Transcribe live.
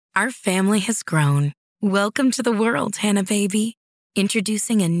Our family has grown. Welcome to the world, Hannah baby.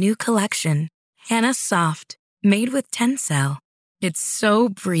 Introducing a new collection, Hannah Soft, made with Tencel. It's so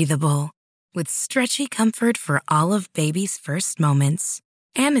breathable, with stretchy comfort for all of baby's first moments.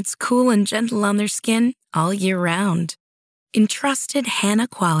 And it's cool and gentle on their skin all year round. Entrusted Hannah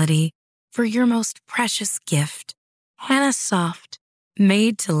quality for your most precious gift. Hannah Soft,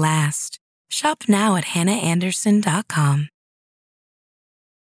 made to last. Shop now at hannahanderson.com.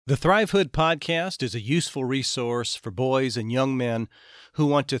 The Thrivehood podcast is a useful resource for boys and young men who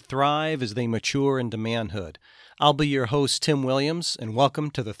want to thrive as they mature into manhood. I'll be your host, Tim Williams, and welcome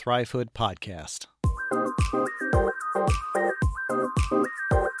to the Thrivehood podcast.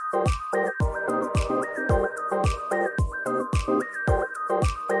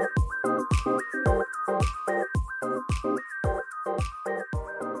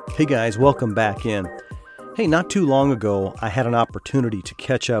 Hey guys, welcome back in. Hey, not too long ago, I had an opportunity to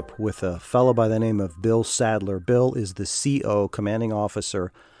catch up with a fellow by the name of Bill Sadler. Bill is the CO, commanding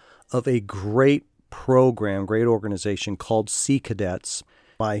officer of a great program, great organization called Sea Cadets.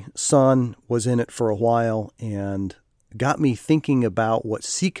 My son was in it for a while and got me thinking about what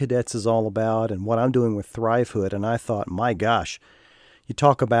Sea Cadets is all about and what I'm doing with Thrivehood. And I thought, my gosh, you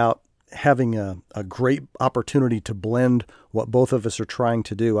talk about having a great opportunity to blend what both of us are trying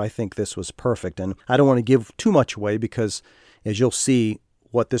to do. I think this was perfect. And I don't want to give too much away because, as you'll see,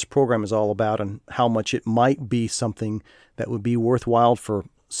 what this program is all about and how much it might be something that would be worthwhile for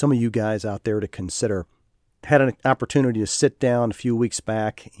some of you guys out there to consider. Had an opportunity to sit down a few weeks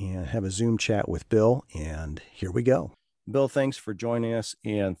back and have a Zoom chat with Bill, and here we go. Bill, thanks for joining us,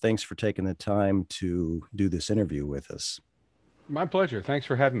 and thanks for taking the time to do this interview with us. My pleasure. Thanks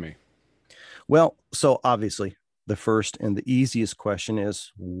for having me. Well, so obviously, the first and the easiest question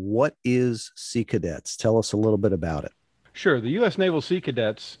is, what is Sea Cadets? Tell us a little bit about it. Sure. The U.S. Naval Sea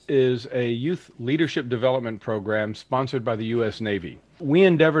Cadets is a youth leadership development program sponsored by the U.S. Navy. We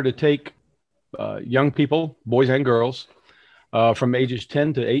endeavor to take young people, boys and girls, from ages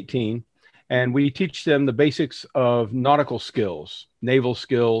 10 to 18, and we teach them the basics of nautical skills, naval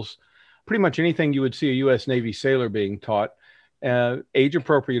skills, pretty much anything you would see a U.S. Navy sailor being taught. Age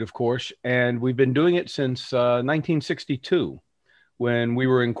appropriate, of course, and we've been doing it since 1962 when we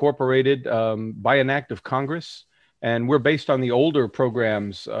were incorporated by an act of Congress, and we're based on the older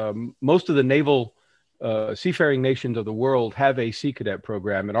programs. Most of the naval seafaring nations of the world have a Sea Cadet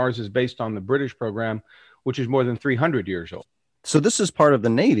program, and ours is based on the British program, which is more than 300 years old. So this is part of the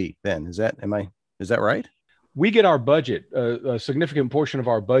Navy then, is that right? We get our budget, a significant portion of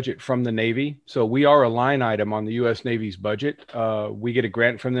our budget from the Navy. So we are a line item on the U.S. Navy's budget. We get a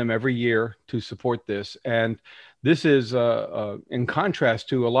grant from them every year to support this. And this is in contrast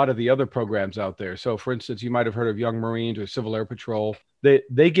to a lot of the other programs out there. So for instance, you might have heard of Young Marines or Civil Air Patrol.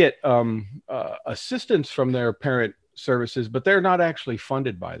 They get assistance from their parent services, but they're not actually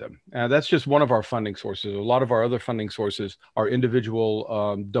funded by them. That's just one of our funding sources. A lot of our other funding sources are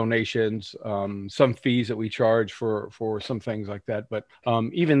individual donations, some fees that we charge for some things like that. But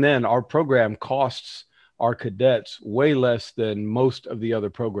even then, our program costs our cadets way less than most of the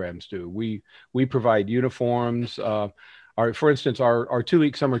other programs do. We provide uniforms. For instance, our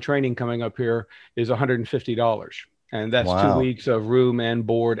 2-week summer training coming up here is $150. And that's Wow. 2 weeks of room and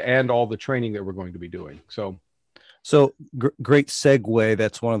board and all the training that we're going to be doing. So great segue.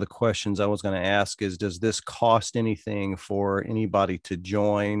 That's one of the questions I was going to ask is, does this cost anything for anybody to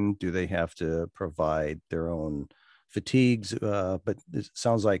join? Do they have to provide their own fatigues? But it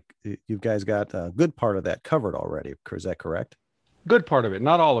sounds like you guys got a good part of that covered already. Is that correct? Good part of it,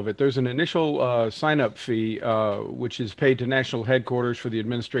 not all of it. There's an initial sign-up fee, which is paid to national headquarters for the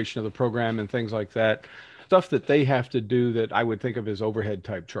administration of the program and things like that. Stuff that they have to do that I would think of as overhead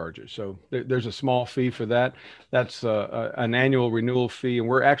type charges. So there's a small fee for that. That's an annual renewal fee. And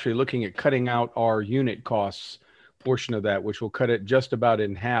we're actually looking at cutting out our unit costs portion of that, which will cut it just about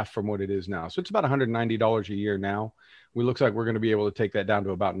in half from what it is now. So it's about $190 a year now. It looks like we're going to be able to take that down to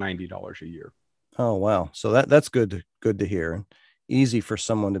about $90 a year. Oh, wow. So that's good to hear. Easy for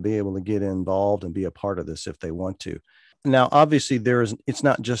someone to be able to get involved and be a part of this if they want to. Now, obviously, it's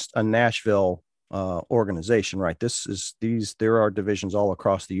not just a Nashville organization, right? There are divisions all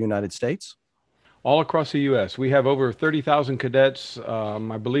across the United States. All across the U.S. We have over 30,000 cadets,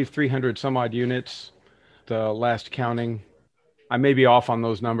 I believe 300 some odd units, the last counting. I may be off on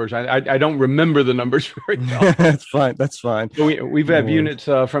those numbers. I don't remember the numbers very well. That's fine. So we've had units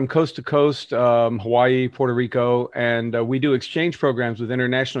from coast to coast, Hawaii, Puerto Rico, and we do exchange programs with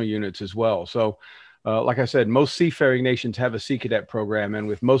international units as well. So like I said, most seafaring nations have a Sea Cadet program, and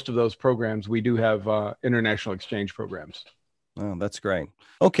with most of those programs, we do have international exchange programs. Oh, that's great.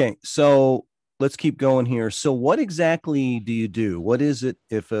 Okay, so let's keep going here. So what exactly do you do? What is it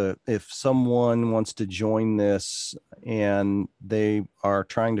if someone wants to join this and they are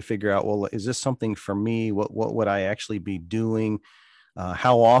trying to figure out, well, is this something for me? What would I actually be doing?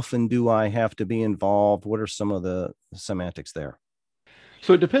 How often do I have to be involved? What are some of the semantics there?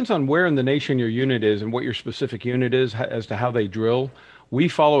 So it depends on where in the nation your unit is and what your specific unit is as to how they drill. We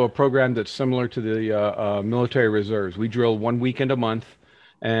follow a program that's similar to the military reserves. We drill 1 weekend a month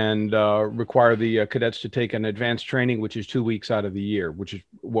and require the cadets to take an advanced training, which is 2 weeks out of the year, which is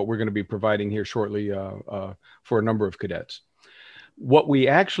what we're going to be providing here shortly for a number of cadets. What we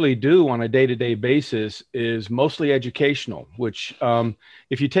actually do on a day-to-day basis is mostly educational, which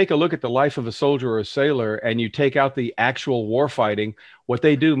if you take a look at the life of a soldier or a sailor and you take out the actual war fighting, what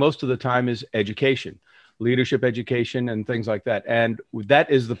they do most of the time is education, leadership education and things like that. And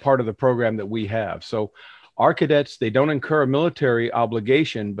that is the part of the program that we have. So our cadets, they don't incur a military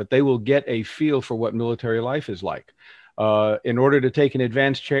obligation, but they will get a feel for what military life is like. In order to take an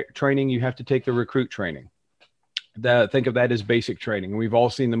advanced training, you have to take the recruit training. Think of that as basic training. We've all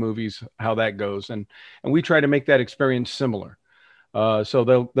seen the movies, how that goes. And we try to make that experience similar.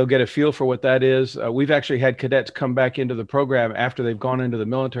 So they'll get a feel for what that is. We've actually had cadets come back into the program after they've gone into the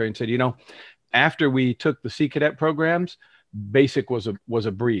military and said, after we took the Sea Cadet programs, basic was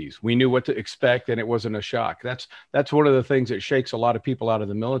a breeze. We knew what to expect and it wasn't a shock. That's one of the things that shakes a lot of people out of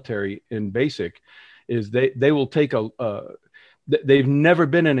the military in basic is they will take they've never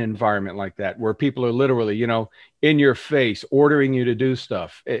been in an environment like that where people are literally, in your face, ordering you to do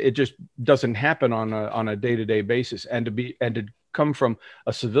stuff. It just doesn't happen on a day-to-day basis. And to come from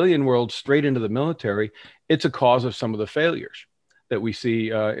a civilian world straight into the military, it's a cause of some of the failures that we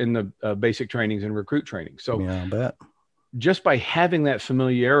see in the basic trainings and recruit training. So yeah, I bet. Just by having that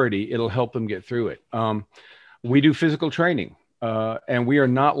familiarity, it'll help them get through it. We do physical training. And we are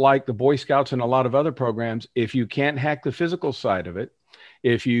not like the Boy Scouts and a lot of other programs. If you can't hack the physical side of it,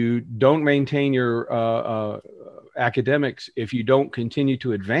 if you don't maintain your academics, if you don't continue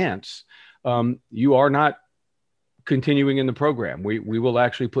to advance, you are not continuing in the program. We will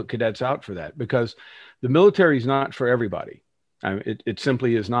actually put cadets out for that because the military is not for everybody. It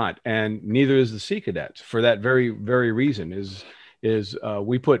simply is not. And neither is the Sea Cadets for that very, very reason is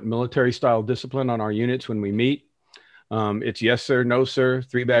we put military style discipline on our units when we meet. It's yes, sir, no, sir,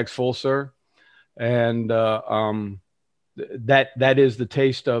 3 bags full, sir. And that is the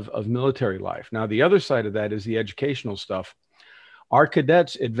taste of military life. Now, the other side of that is the educational stuff. Our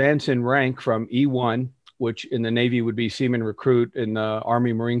cadets advance in rank from E1, which in the Navy would be Seaman Recruit, in the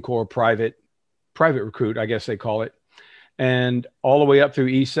Army Marine Corps Private Recruit, I guess they call it, and all the way up through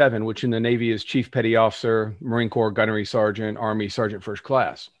E7, which in the Navy is Chief Petty Officer, Marine Corps Gunnery Sergeant, Army Sergeant First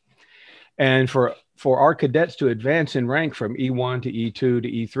Class. And for our cadets to advance in rank from E1 to E2 to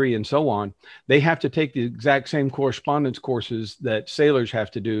E3 and so on, they have to take the exact same correspondence courses that sailors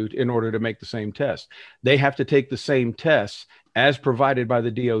have to do in order to make the same test. They have to take the same tests as provided by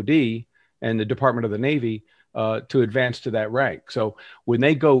the DoD and the Department of the Navy to advance to that rank. So when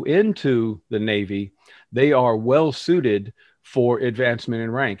they go into the Navy, they are well suited for advancement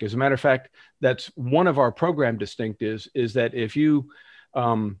in rank. As a matter of fact, that's one of our program distinctives is that if you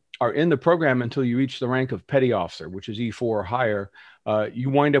are in the program until you reach the rank of petty officer, which is E4 or higher, you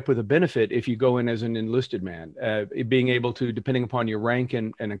wind up with a benefit if you go in as an enlisted man, being able to, depending upon your rank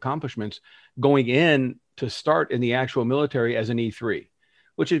and accomplishments, going in to start in the actual military as an E3,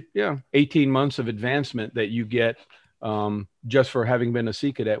 which is 18 months of advancement that you get just for having been a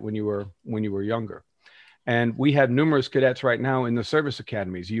Sea Cadet when you were younger. And we have numerous cadets right now in the service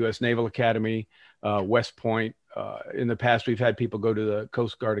academies, U.S. Naval Academy, West Point. In the past, we've had people go to the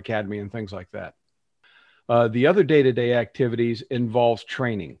Coast Guard Academy and things like that. The other day-to-day activities involves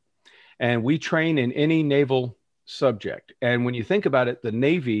training. And we train in any naval subject. And when you think about it, the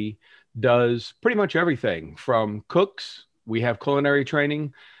Navy does pretty much everything from cooks. We have culinary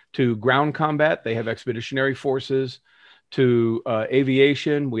training to ground combat. They have expeditionary forces to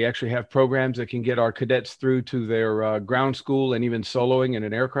aviation. We actually have programs that can get our cadets through to their ground school and even soloing in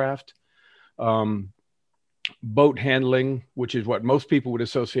an aircraft. Boat handling, which is what most people would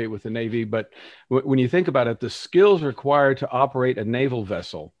associate with the Navy. But when you think about it, the skills required to operate a naval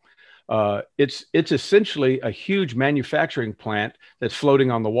vessel, it's essentially a huge manufacturing plant that's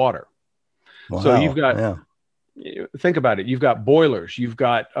floating on the water. Wow. So you've got, think about it. You've got boilers, you've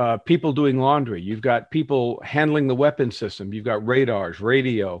got people doing laundry, you've got people handling the weapon system, you've got radars,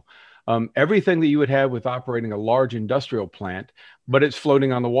 radio, everything that you would have with operating a large industrial plant, but it's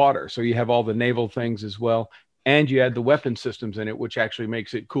floating on the water. So you have all the naval things as well. And you add the weapon systems in it, which actually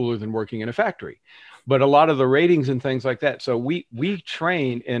makes it cooler than working in a factory. but a lot of the ratings and things like that. So we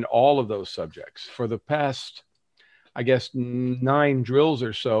train in all of those subjects for the past, I guess, 9 drills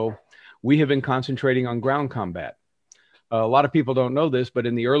or so. We have been concentrating on ground combat. A lot of people don't know this, but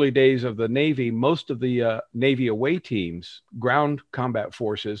in the early days of the Navy, most of the Navy away teams, ground combat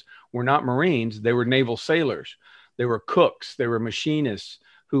forces, were not Marines. They were naval sailors. They were cooks. They were machinists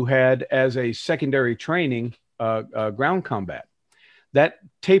who had as a secondary training ground combat. That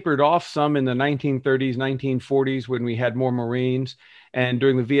tapered off some in the 1930s, 1940s when we had more Marines. And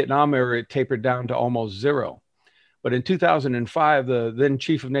during the Vietnam era, it tapered down to almost zero. But in 2005, the then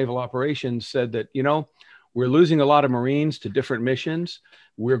Chief of Naval Operations said that, we're losing a lot of Marines to different missions.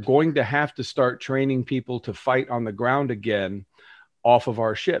 We're going to have to start training people to fight on the ground again off of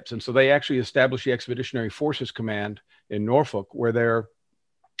our ships. And so they actually established the Expeditionary Forces Command in Norfolk, where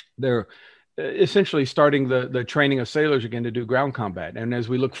they're essentially starting the training of sailors again to do ground combat. And as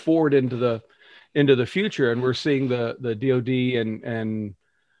we look forward into the future, and we're seeing the DoD and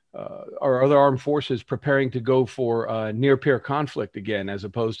our other armed forces preparing to go for near peer conflict again, as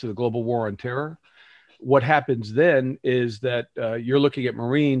opposed to the global war on terror. What happens then is that you're looking at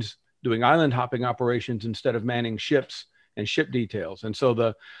Marines doing island hopping operations instead of manning ships and ship details. And so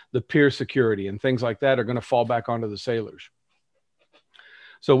the peer security and things like that are going to fall back onto the sailors.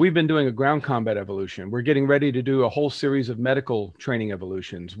 So we've been doing a ground combat evolution. We're getting ready to do a whole series of medical training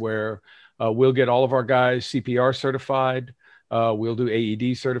evolutions where we'll get all of our guys CPR certified. We'll do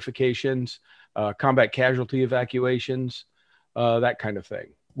AED certifications, combat casualty evacuations, that kind of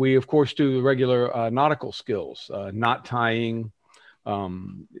thing. We, of course, do the regular nautical skills, knot tying,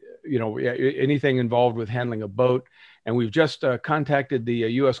 anything involved with handling a boat. And we've just contacted the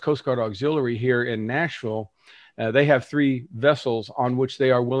U.S. Coast Guard Auxiliary here in Nashville. They have 3 vessels on which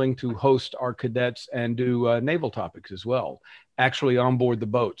they are willing to host our cadets and do naval topics as well, actually on board the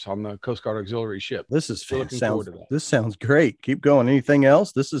boats on the Coast Guard Auxiliary ship. This is this sounds great. Keep going. Anything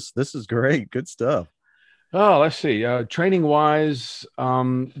else? This is great. Good stuff. Oh, let's see. Training wise,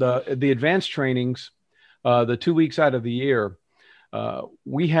 the advanced trainings, the 2 weeks out of the year,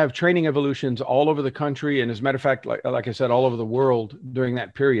 we have training evolutions all over the country. And as a matter of fact, like I said, all over the world during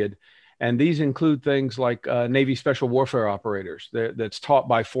that period. And these include things like Navy special warfare operators that's taught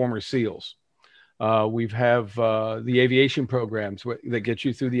by former SEALs. We have the aviation programs that get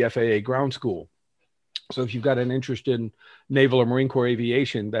you through the FAA ground school. So if you've got an interest in Naval or Marine Corps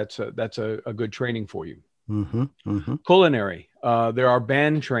aviation, that's a good training for you. Mm-hmm, mm-hmm. Culinary. There are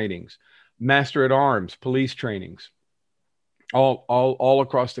band trainings, master at arms, police trainings, all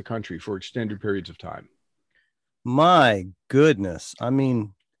across the country for extended periods of time. My goodness. I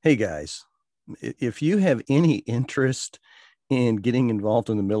mean, hey guys, if you have any interest in getting involved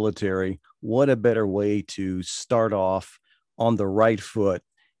in the military, what a better way to start off on the right foot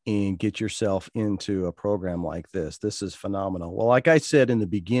and get yourself into a program like this. This is phenomenal. Well, like I said in the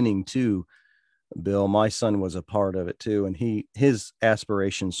beginning too, Bill, my son was a part of it too. And his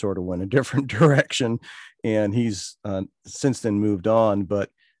aspirations sort of went a different direction, and he's since then moved on,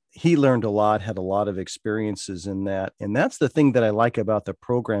 but he learned a lot, had a lot of experiences in that. And that's the thing that I like about the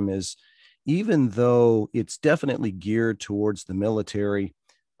program is, even though it's definitely geared towards the military,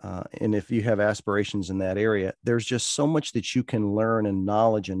 and if you have aspirations in that area, there's just so much that you can learn and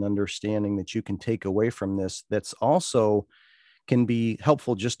knowledge and understanding that you can take away from this that's also can be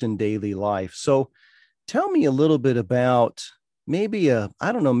helpful just in daily life. So tell me a little bit about maybe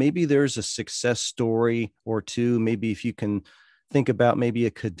maybe there's a success story or two. Maybe if you can think about maybe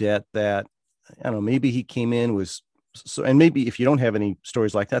a cadet that, I don't know, maybe he came in so, and maybe if you don't have any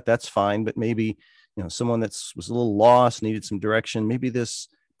stories like that, that's fine. But maybe, someone was a little lost, needed some direction. Maybe this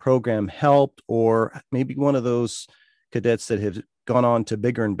program helped, or maybe one of those cadets that have gone on to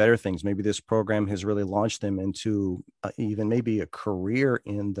bigger and better things. Maybe this program has really launched them into even maybe a career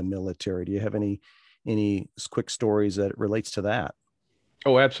in the military. Do you have any quick stories that relates to that?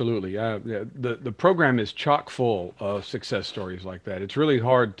 Oh, absolutely. The program is chock full of success stories like that. It's really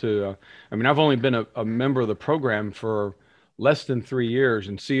hard to, I've only been a member of the program for less than 3 years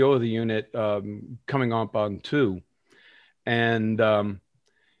and CO of the unit coming up on 2. And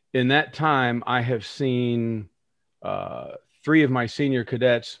in that time, I have seen 3 of my senior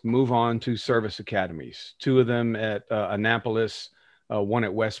cadets move on to service academies, 2 of them at Annapolis, 1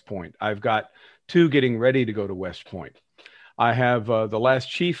 at West Point. I've got 2 getting ready to go to West Point. I have the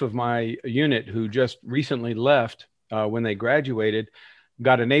last chief of my unit who just recently left when they graduated,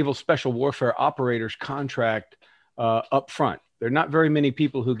 got a Naval Special Warfare Operators contract up front. There are not very many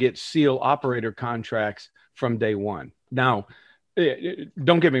people who get SEAL operator contracts from day one. Now,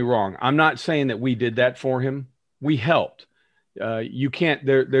 don't get me wrong. I'm not saying that we did that for him. We helped. You can't,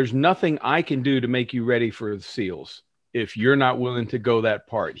 there's nothing I can do to make you ready for the SEALs if you're not willing to go that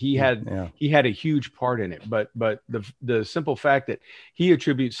part. He had a huge part in it, but the simple fact that he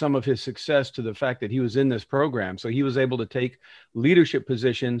attributes some of his success to the fact that he was in this program. So he was able to take leadership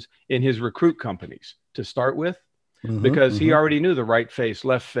positions in his recruit companies to start with, because he already knew the right face,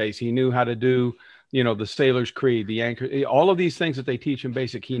 left face. He knew how to do, the sailor's creed, the anchor, all of these things that they teach in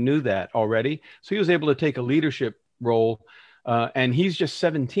basic. He knew that already. So he was able to take a leadership role. And he's just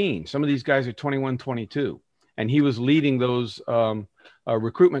 17. Some of these guys are 21, 22. And he was leading those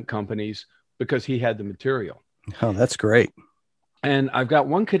recruitment companies because he had the material. Oh, that's great. And I've got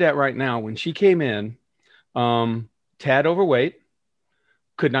one cadet right now. When she came in, tad overweight,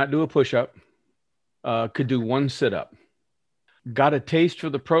 could not do a push-up, could do one sit-up. Got a taste for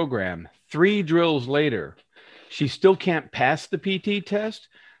the program. 3 drills later, she still can't pass the PT test.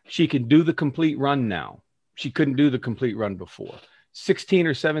 She can do the complete run now. She couldn't do the complete run before. 16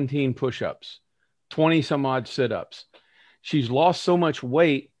 or 17 push-ups, 20 some odd sit-ups. She's lost so much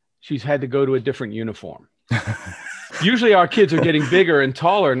weight, she's had to go to a different uniform. Usually our kids are getting bigger and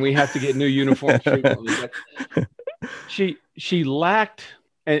taller and we have to get new uniforms frequently. But she lacked,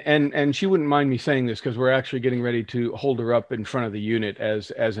 and she wouldn't mind me saying this because we're actually getting ready to hold her up in front of the unit as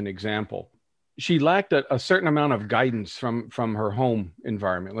an example. She lacked a certain amount of guidance from her home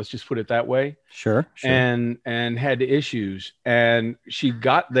environment. Let's just put it that way. Sure. And had issues. And she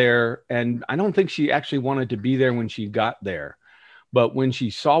got there, and I don't think she actually wanted to be there when she got there. But when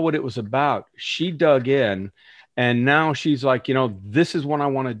she saw what it was about, she dug in. And now she's like, this is what I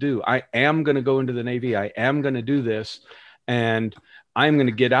want to do. I am going to go into the Navy. I am going to do this. And I'm going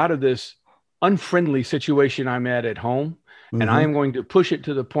to get out of this unfriendly situation I'm at home. And I am going to push it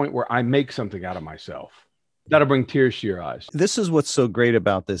to the point where I make something out of myself. That'll bring tears to your eyes. This is what's so great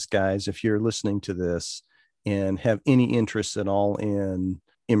about this, guys. If you're listening to this and have any interest at all in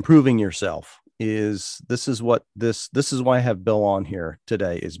improving yourself, this is why I have Bill on here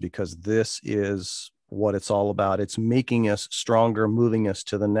today, is because this is what it's all about. It's making us stronger, moving us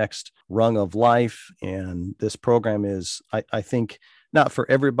to the next rung of life. And this program is, I think, not for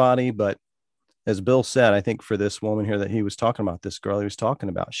everybody, but as Bill said, I think for this woman here that he was talking about, this girl he was talking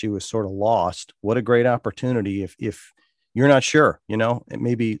about, she was sort of lost. What a great opportunity. If you're not sure,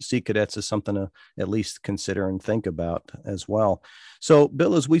 maybe Sea Cadets is something to at least consider and think about as well. So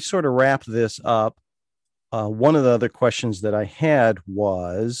Bill, as we sort of wrap this up, one of the other questions that I had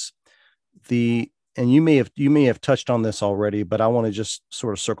was and you may have touched on this already, but I want to just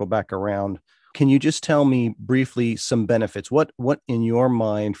sort of circle back around. Can you just tell me briefly some benefits? What in your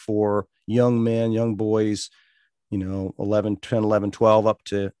mind for young men, young boys, 10, 11, 12, up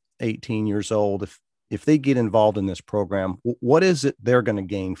to 18 years old, if they get involved in this program, what is it they're going to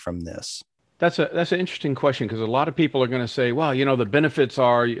gain from this? That's an interesting question, because a lot of people are going to say, well, the benefits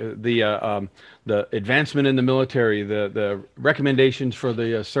are the advancement in the military, the recommendations for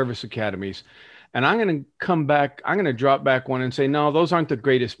the service academies. And I'm going to drop back one and say, no, those aren't the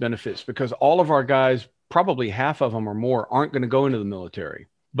greatest benefits, because all of our guys, probably half of them or more, aren't going to go into the military.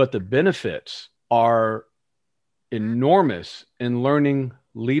 But the benefits are enormous in learning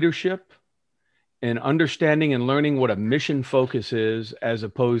leadership and understanding and learning what a mission focus is, as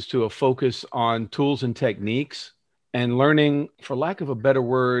opposed to a focus on tools and techniques, and learning, for lack of a better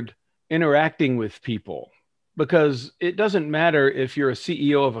word, interacting with people. Because it doesn't matter if you're a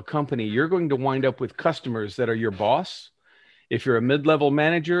CEO of a company, you're going to wind up with customers that are your boss. If you're a mid-level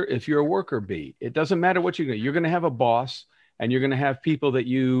manager, if you're a worker bee, it doesn't matter what you're going to have a boss, and you're going to have people that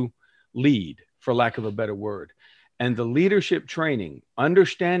you lead, for lack of a better word. And the leadership training,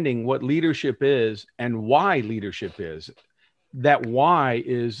 understanding what leadership is and why leadership is, that why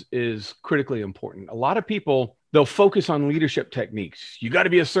is critically important. A lot of people, they'll focus on leadership techniques. You got to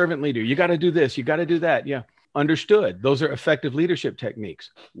be a servant leader. You got to do this. You got to do that. Yeah. Understood. Those are effective leadership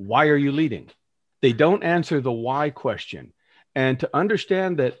techniques. Why are you leading? They don't answer the why question. And to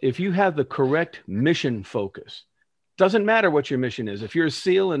understand that if you have the correct mission focus, doesn't matter what your mission is. If you're a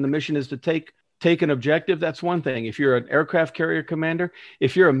SEAL and the mission is to take an objective, that's one thing. If you're an aircraft carrier commander,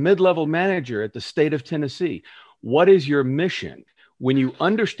 if you're a mid-level manager at the state of Tennessee, what is your mission? When you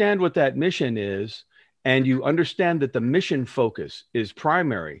understand what that mission is, and you understand that the mission focus is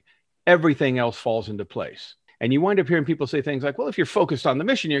primary, everything else falls into place. And you wind up hearing people say things like, well, if you're focused on the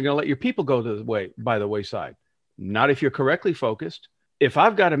mission, you're going to let your people go by the wayside. Not if you're correctly focused. If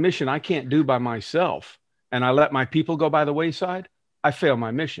I've got a mission I can't do by myself, and I let my people go by the wayside, I fail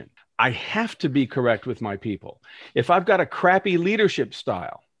my mission. I have to be correct with my people. If I've got a crappy leadership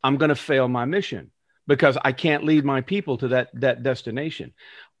style, I'm going to fail my mission, because I can't lead my people to that destination.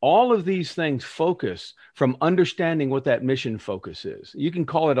 all of these things focus from understanding what that mission focus is. You can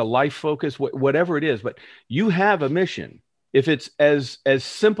call it a life focus, whatever it is, but you have a mission. If it's as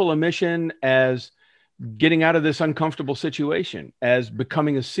simple a mission as getting out of this uncomfortable situation, as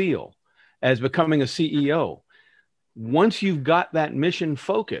becoming a SEAL, as becoming a CEO, once you've got that mission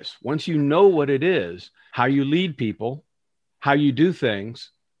focus, once you know what it is, how you lead people, how you do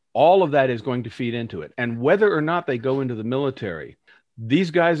things, all of that is going to feed into it. And whether or not they go into the military,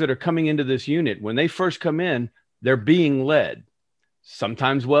 these guys that are coming into this unit, when they first come in, they're being led,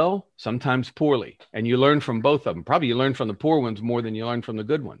 sometimes well, sometimes poorly. And you learn from both of them. Probably you learn from the poor ones more than you learn from the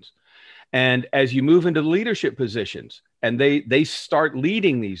good ones. And as you move into leadership positions and they start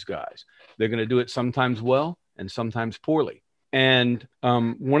leading these guys, they're going to do it sometimes well and sometimes poorly. And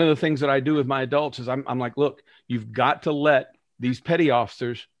one of the things that I do with my adults is I'm like, look, you've got to let these petty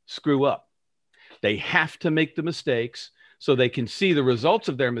officers screw up. They have to make the mistakes so they can see the results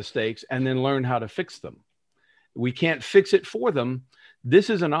of their mistakes and then learn how to fix them. We can't fix it for them. This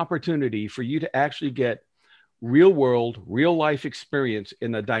is an opportunity for you to actually get real world, real life experience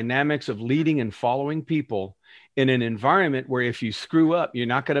in the dynamics of leading and following people in an environment where if you screw up, you're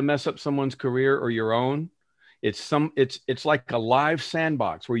not going to mess up someone's career or your own. It's like a live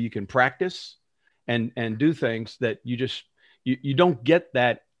sandbox where you can practice and do things that you don't get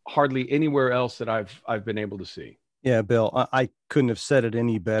that hardly anywhere else that I've been able to see. Yeah, Bill, I couldn't have said it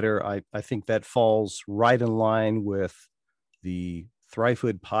any better. I think that falls right in line with the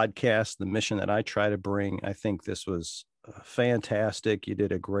Thrivehood podcast, the mission that I try to bring. I think this was fantastic. You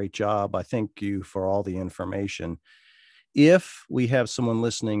did a great job. I thank you for all the information. If we have someone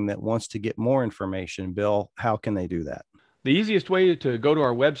listening that wants to get more information, Bill, how can they do that? The easiest way to go to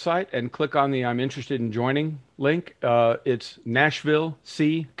our website and click on the I'm interested in joining link. It's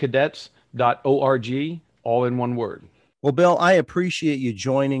NashvilleSeaCadets.org, all in one word. Well, Bill, I appreciate you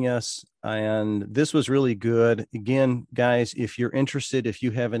joining us, and this was really good. Again, guys, if you're interested, if you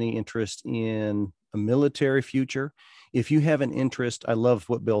have any interest in a military future, if you have an interest, I love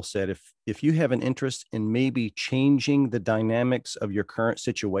what Bill said, if you have an interest in maybe changing the dynamics of your current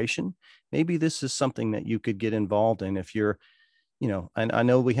situation, maybe this is something that you could get involved in. If you're, and I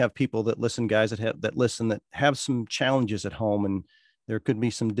know we have people that listen, guys that have some challenges at home, and there could be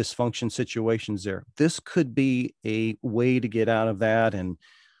some dysfunction situations there. This could be a way to get out of that and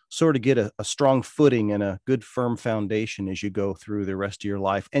sort of get a strong footing and a good firm foundation as you go through the rest of your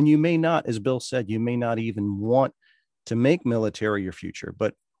life. And you may not, as Bill said, you may not even want to make military your future,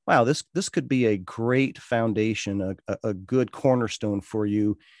 but wow, this could be a great foundation, a good cornerstone for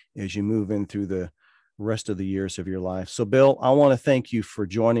you as you move in through the rest of the years of your life. So Bill, I want to thank you for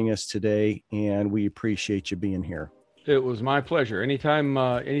joining us today, and we appreciate you being here. It was my pleasure.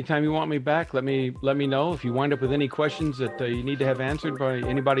 Anytime you want me back, let me know. If you wind up with any questions that you need to have answered by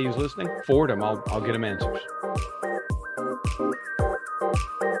anybody who's listening, forward them. I'll get them answers.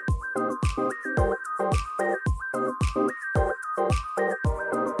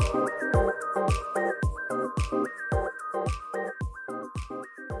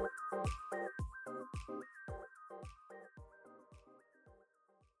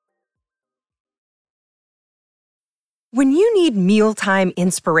 When you need mealtime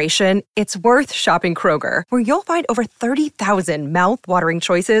inspiration, it's worth shopping Kroger, where you'll find over 30,000 mouth-watering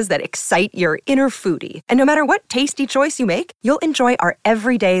choices that excite your inner foodie. And no matter what tasty choice you make, you'll enjoy our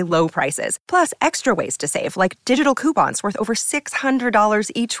everyday low prices, plus extra ways to save, like digital coupons worth over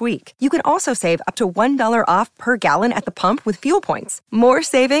 $600 each week. You can also save up to $1 off per gallon at the pump with fuel points. More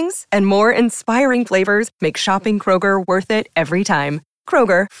savings and more inspiring flavors make shopping Kroger worth it every time.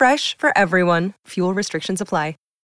 Kroger, fresh for everyone. Fuel restrictions apply.